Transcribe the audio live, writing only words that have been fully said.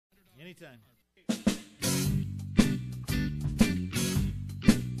Anytime.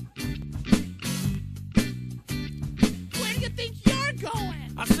 Where do you think you're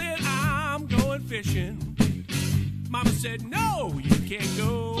going? I said, I'm going fishing. Mama said, no, you can't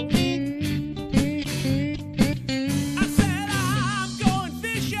go. I said, I'm going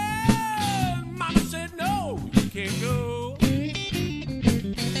fishing. Mama said, no, you can't go.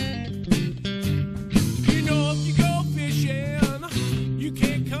 You know, if you go fishing, you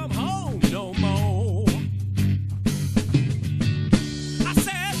can't come home no more. I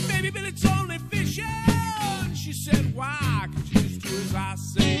said, baby, but it's only fishing. She said, why? 'Cause you just do as I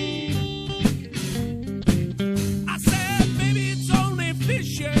say. I said, baby, it's only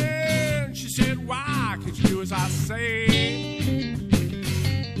fishing. She said, why? 'Cause you do as I say.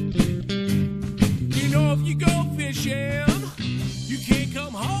 You know, if you go fishing, you can't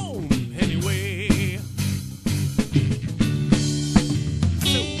come home anyway.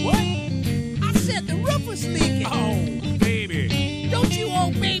 So what? I said the roof was leaking. Oh, baby. Don't you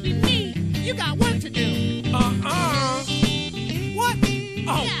old baby me. You got work to do. What?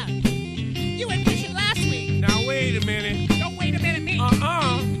 Oh. Yeah. You went fishing last week. Now wait a minute. Don't wait a minute, me.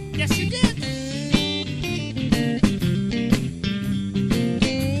 Yes, you did.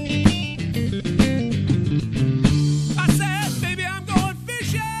 I said, baby, I'm going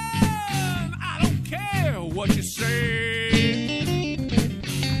fishing. I don't care what you say.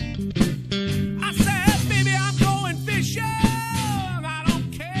 I said, baby, I'm going fishing. I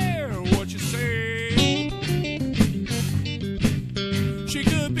don't care what you say. She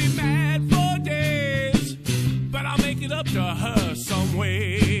could be mad for days, but I'll make it up to her some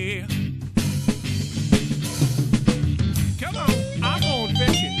way. Come on, I'm going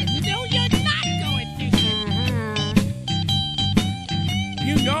fishing. No, you're not going fishing.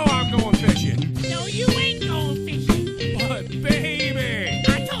 You know I'm going fishing. No, you ain't going fishing. But baby,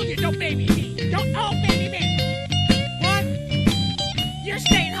 I told you, don't baby me. Don't baby me. what? You're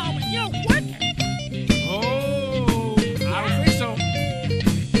staying home and you're working. Oh, I don't think so.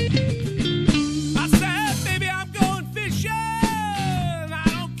 I said, baby, I'm going fishing. I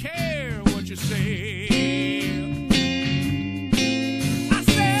don't care what you say. I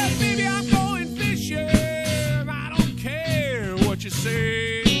said, baby, I'm going fishing. I don't care what you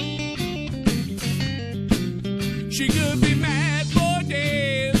say. She could be mad for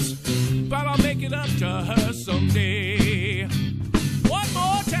days, but I'll make it up to her someday. One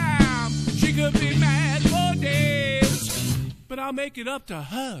more time. She could be mad for days, but I'll make it up to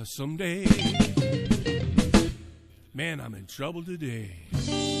her someday. Man, I'm in trouble today.